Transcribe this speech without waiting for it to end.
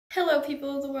Hello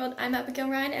people of the world, I'm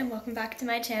Abigail and welcome back to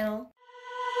my channel.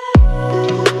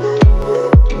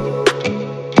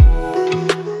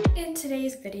 In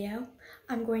today's video,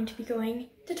 I'm going to be going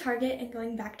to Target and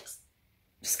going back to,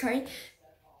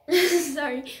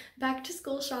 back to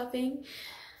school shopping.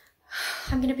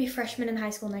 I'm gonna be a freshman in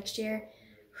high school next year.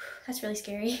 That's really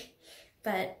scary,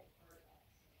 but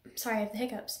I'm sorry I have the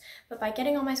hiccups. But by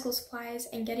getting all my school supplies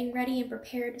and getting ready and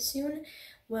prepared soon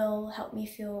will help me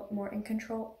feel more in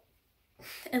control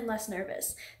and less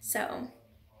nervous. So,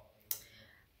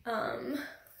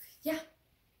 yeah,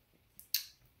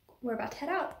 we're about to head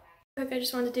out. Okay, I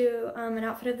just wanted to do an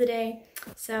outfit of the day.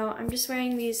 So I'm just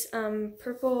wearing these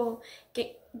purple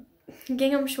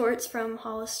gingham shorts from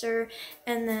Hollister,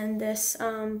 and then this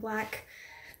black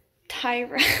tie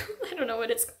wrap, I don't know what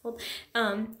it's called,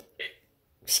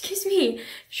 excuse me,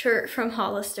 shirt from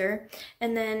Hollister,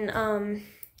 and then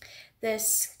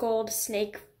this gold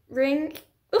snake ring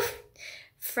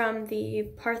from the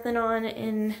Parthenon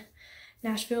in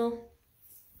Nashville.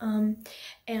 And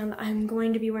I'm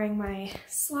going to be wearing my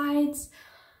slides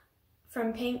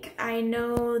from Pink. I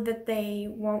know that they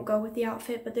won't go with the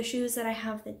outfit, but the shoes that I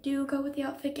have that do go with the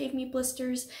outfit gave me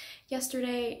blisters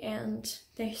yesterday and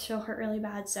they still hurt really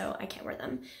bad, so I can't wear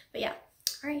them. But yeah,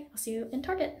 all right, I'll see you in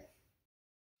Target.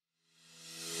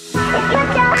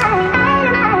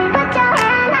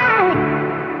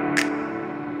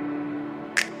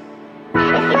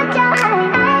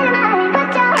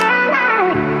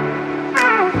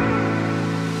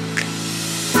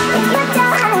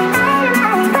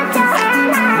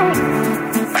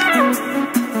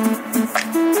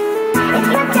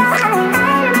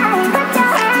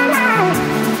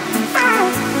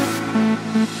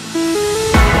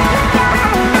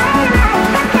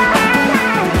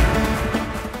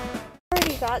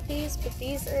 These, but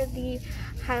these are the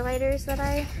highlighters that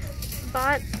I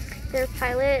bought. They're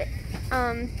Pilot,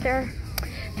 they're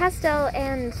pastel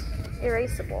and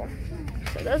erasable,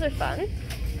 so those are fun.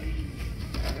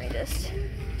 Let me just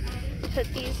put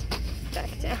these back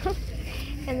down.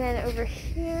 And then over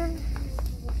here,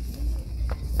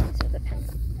 these are the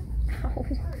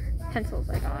pencils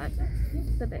I got,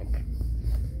 the big.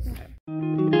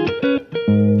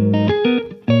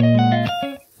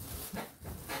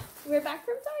 We're back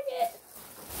from Target,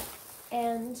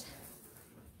 and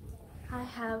I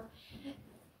have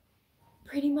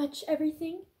pretty much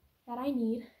everything that I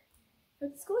need for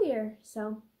the school year.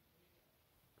 So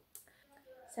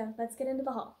let's get into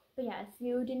the haul. But yeah, if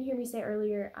you didn't hear me say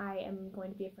earlier, I am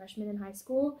going to be a freshman in high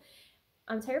school.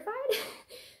 I'm terrified.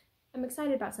 I'm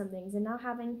excited about some things, and now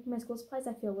having my school supplies,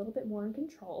 I feel a little bit more in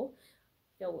control.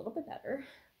 Feel a little bit better.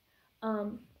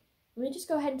 Let me just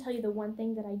go ahead and tell you the one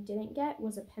thing that I didn't get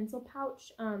was a pencil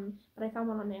pouch, but I found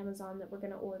one on Amazon that we're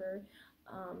going to order,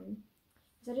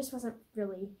 because I just wasn't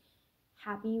really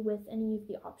happy with any of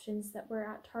the options that were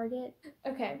at Target.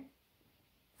 Okay,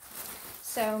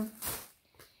 so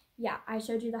yeah, I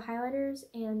showed you the highlighters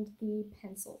and the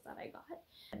pencils that I got.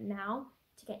 And now,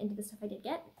 to get into the stuff I did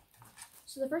get.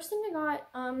 So the first thing I got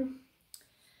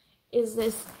is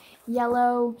this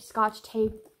yellow Scotch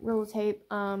tape, roll tape.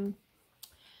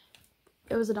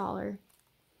 It was $1,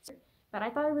 but I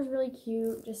thought it was really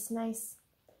cute, just nice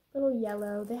little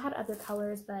yellow. They had other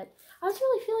colors, but I was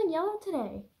really feeling yellow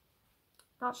today.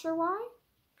 Not sure why,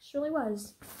 just really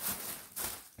was.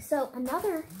 So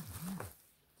another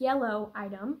yellow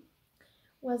item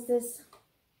was this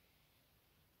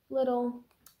little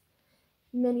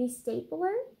mini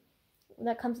stapler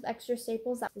that comes with extra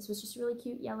staples. This was just really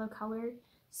cute yellow color,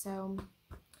 so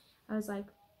I was like,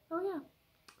 oh yeah,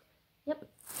 yep.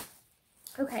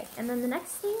 Okay, and then the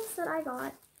next things that I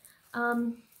got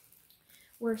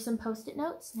were some Post-it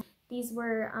notes. These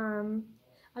were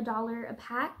 $1 a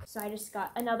pack, so I just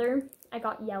got another. I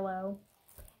got yellow,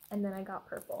 and then I got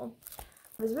purple.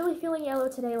 I was really feeling yellow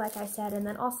today, like I said, and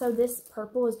then also this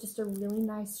purple is just a really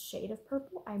nice shade of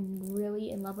purple. I'm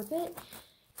really in love with it.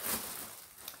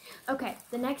 Okay,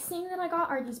 the next thing that I got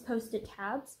are these Post-it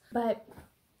tabs, but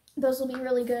those will be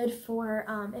really good for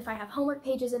if I have homework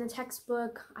pages in a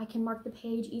textbook. I can mark the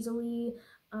page easily.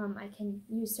 I can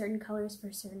use certain colors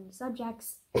for certain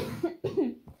subjects.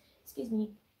 Excuse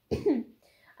me.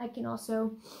 I can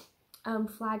also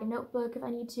flag a notebook if I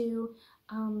need to.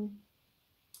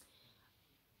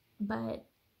 But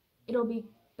it'll be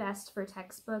best for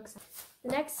textbooks.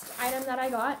 The next item that I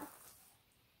got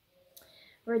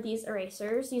were these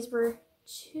erasers. These were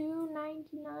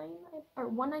 $2.99 or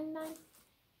 $1.99.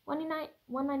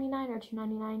 $1.99 or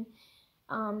 $2.99.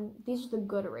 These are the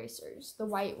good erasers, the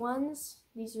white ones.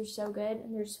 These are so good,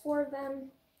 and there's 4 of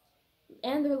them,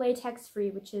 and they're latex free,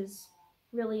 which is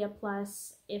really a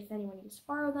plus if anyone needs to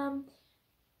borrow them,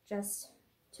 just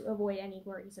to avoid any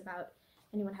worries about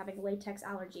anyone having a latex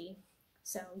allergy.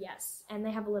 So yes, and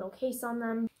they have a little case on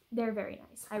them. They're very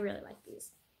nice. I really like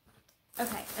these.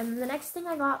 Okay, and the next thing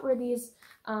I got were these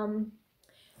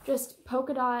just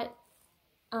polka dot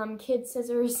kid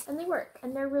scissors, and they work,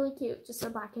 and they're really cute. Just a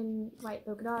black and white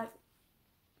polka dot.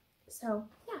 So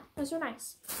yeah, those are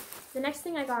nice. The next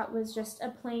thing I got was just a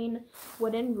plain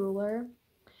wooden ruler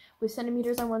with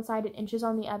centimeters on one side and inches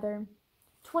on the other.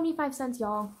 25 cents,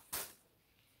 y'all.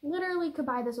 Literally could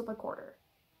buy this with a quarter.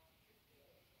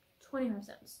 25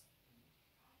 cents.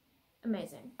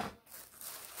 Amazing.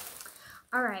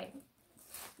 Alright.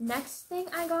 Next thing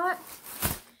I got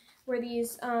were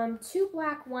these 2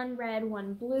 black, 1 red,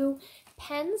 1 blue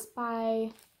pens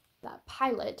by the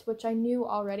Pilot, which I knew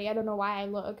already. I don't know why I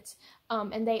looked.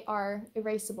 And they are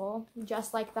erasable,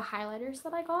 just like the highlighters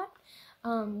that I got,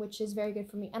 which is very good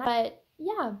for me. But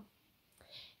yeah,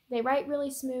 they write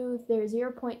really smooth. They're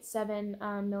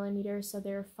 0.7 millimeters, so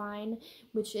they're fine,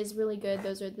 which is really good.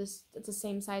 Those are it's the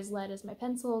same size lead as my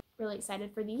pencil. Really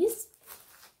excited for these.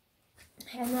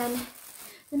 And then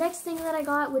the next thing that I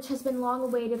got, which has been long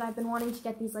awaited, I've been wanting to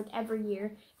get these like every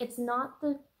year. It's not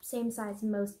the same size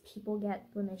most people get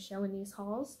when they show in these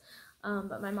hauls,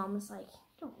 but my mom was like,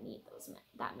 you don't need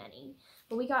that many.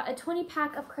 But we got a 20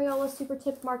 pack of Crayola Super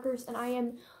Tip markers, and I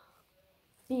am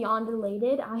beyond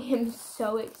elated. I am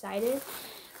so excited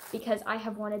because I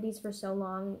have wanted these for so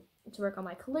long to work on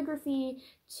my calligraphy,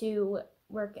 to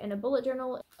work in a bullet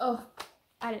journal. Oh,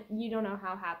 you don't know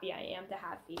how happy I am to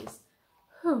have these.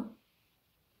 Whew.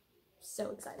 So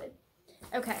excited.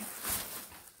 Okay.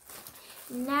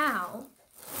 Now,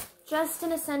 just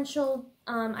an essential,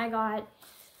 I got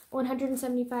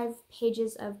 175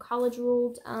 pages of college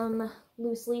ruled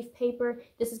loose leaf paper.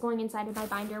 This is going inside of my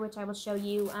binder, which I will show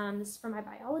you. This is for my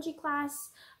biology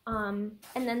class. And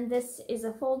then this is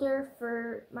a folder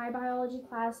for my biology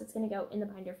class. It's going to go in the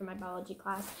binder for my biology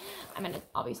class. I'm going to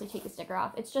obviously take the sticker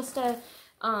off. It's just a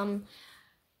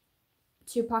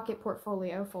 2-pocket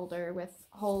portfolio folder with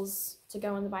holes to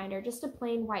go in the binder. Just a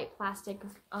plain white plastic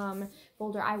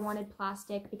folder. I wanted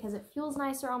plastic because it feels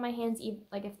nicer on my hands, even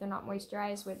like if they're not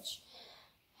moisturized, which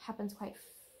happens quite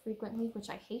frequently, which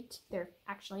I hate. They're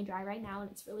actually dry right now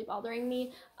and it's really bothering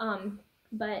me.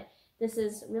 But this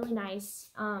is really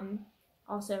nice.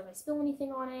 Also, if I spill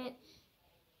anything on it,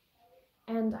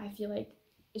 and I feel like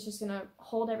it's just gonna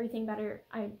hold everything better.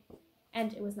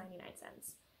 And it was 99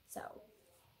 cents. So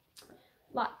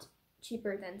lot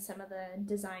cheaper than some of the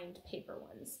designed paper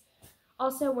ones.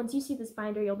 Also, once you see this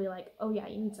binder, you'll be like, oh yeah,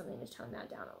 you need something to tone that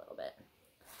down a little bit.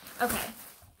 Okay,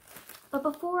 but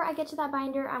before I get to that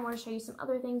binder, I want to show you some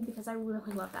other things because I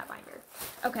really love that binder.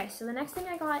 Okay, so the next thing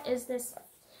I got is this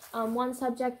one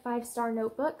subject 5-star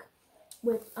notebook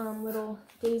with little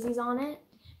daisies on it,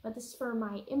 but this is for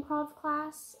my improv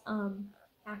class,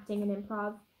 acting and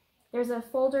improv. There's a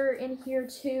folder in here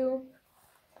too,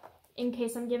 in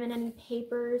case I'm given any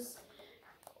papers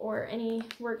or any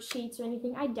worksheets or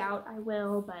anything. I doubt I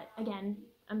will, but again,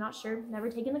 I'm not sure. Never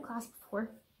taken the class before,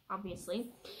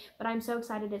 obviously. But I'm so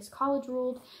excited. It's college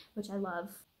ruled, which I love.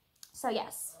 So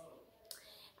yes,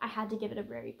 I had to give it a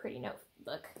very pretty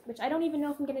notebook, which I don't even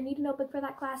know if I'm going to need a notebook for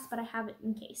that class, but I have it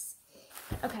in case.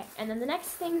 Okay, and then the next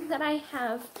thing that I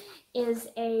have is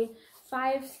a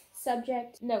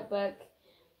 5-subject notebook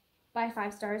by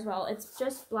 5-star as well. It's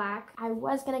just black. I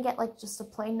was gonna get like just a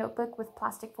plain notebook with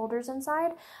plastic folders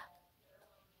inside,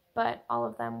 but all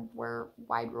of them were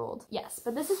wide ruled. Yes,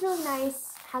 but this is really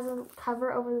nice. Has a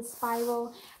cover over the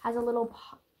spiral, has a little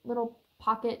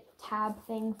pocket tab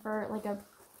thing for like a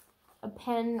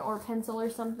pen or pencil or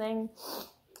something,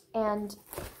 and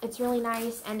it's really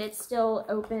nice, and it still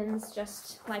opens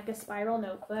just like a spiral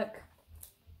notebook.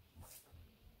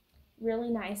 Really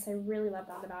nice. I really love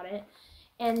that about it.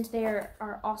 And there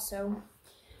are also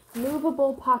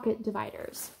movable pocket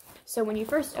dividers. So when you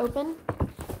first open,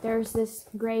 there's this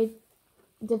gray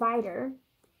divider,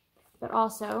 but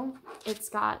also it's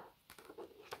got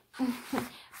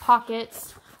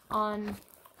pockets on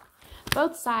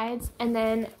both sides, and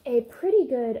then a pretty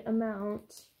good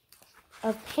amount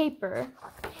of paper.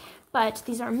 But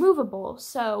these are movable,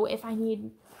 so if I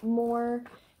need more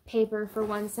paper for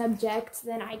one subject,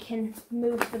 then I can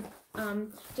move the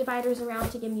dividers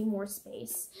around to give me more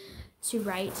space to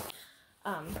write.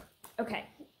 Okay,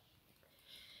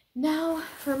 now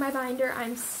for my binder.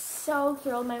 I'm so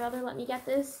thrilled my mother let me get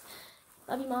this.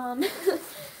 Love you, Mom.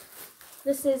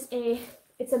 This is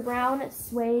it's a brown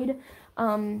suede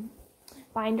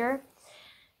binder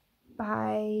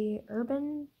by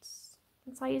Urban,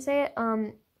 that's how you say it.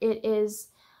 It is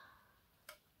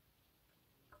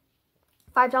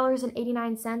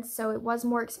 $5.89, so it was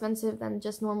more expensive than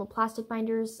just normal plastic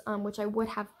binders, which I would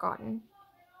have gotten.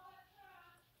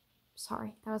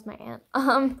 Sorry, that was my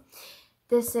aunt.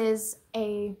 This is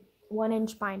a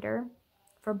 1-inch binder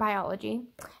for biology,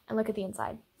 and look at the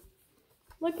inside.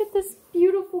 Look at this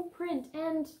beautiful print,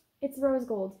 and it's rose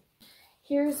gold.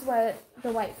 Here's what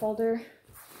the white folder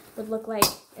would look like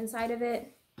inside of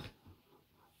it.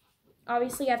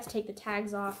 Obviously, you have to take the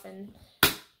tags off and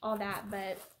all that,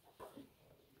 but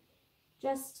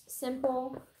just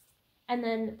simple. And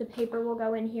then the paper will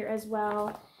go in here as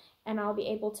well, and I'll be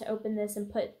able to open this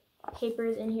and put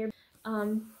papers in here.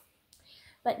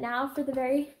 But now for the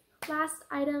very last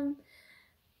item,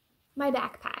 my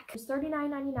backpack. It's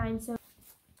 $39.99, so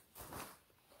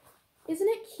isn't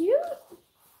it cute?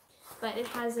 But it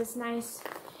has this nice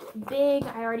big,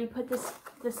 I already put this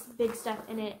big stuff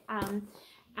in it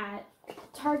at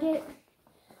Target.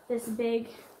 This big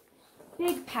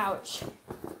pouch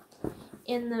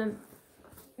in the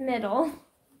middle,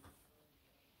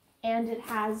 and it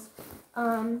has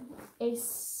a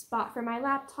spot for my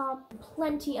laptop,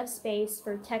 plenty of space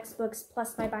for textbooks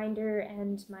plus my binder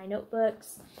and my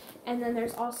notebooks, and then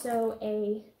there's also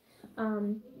a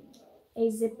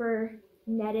zipper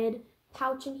netted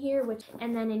pouch in here,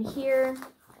 and then in here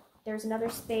there's another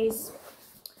space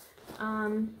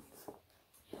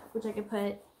which I could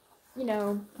put, you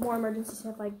know, more emergency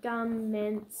stuff like gum,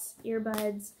 mints,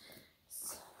 earbuds,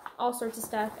 all sorts of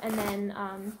stuff. And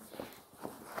then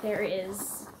there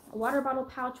is a water bottle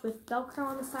pouch with Velcro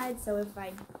on the side, so if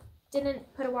I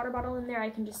didn't put a water bottle in there, I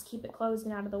can just keep it closed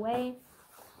and out of the way.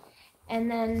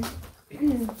 And then,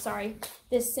 sorry,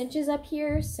 this cinches up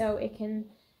here so it can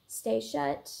stay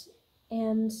shut,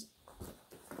 and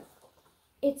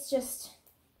it's just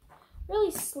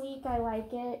really sleek. I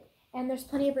like it. And there's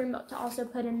plenty of room to also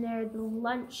put in there the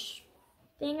lunch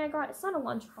thing I got. It's not a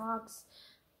lunch box.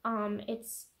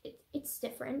 It's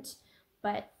different,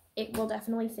 but it will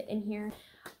definitely fit in here.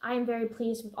 I am very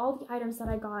pleased with all the items that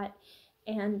I got,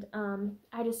 and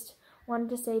I just wanted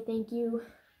to say thank you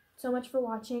so much for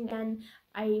watching, and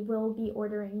I will be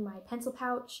ordering my pencil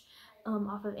pouch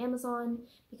off of Amazon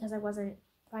because I wasn't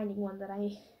finding one that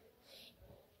I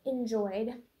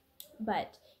enjoyed.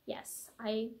 But yes,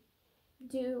 I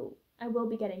will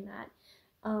be getting that.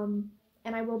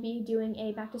 And I will be doing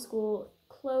a back to school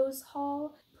clothes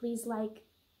haul. Please like,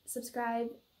 subscribe,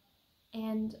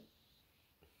 and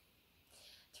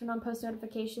turn on post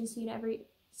notifications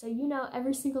so you know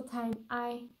every single time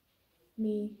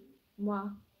moi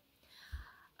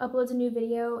uploads a new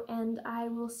video, and I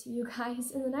will see you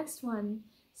guys in the next one.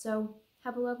 So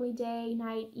have a lovely day,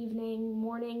 night, evening,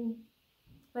 morning,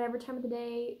 whatever time of the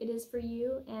day it is for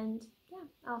you, and yeah,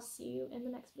 I'll see you in the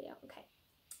next video. Okay,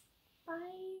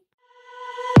 bye.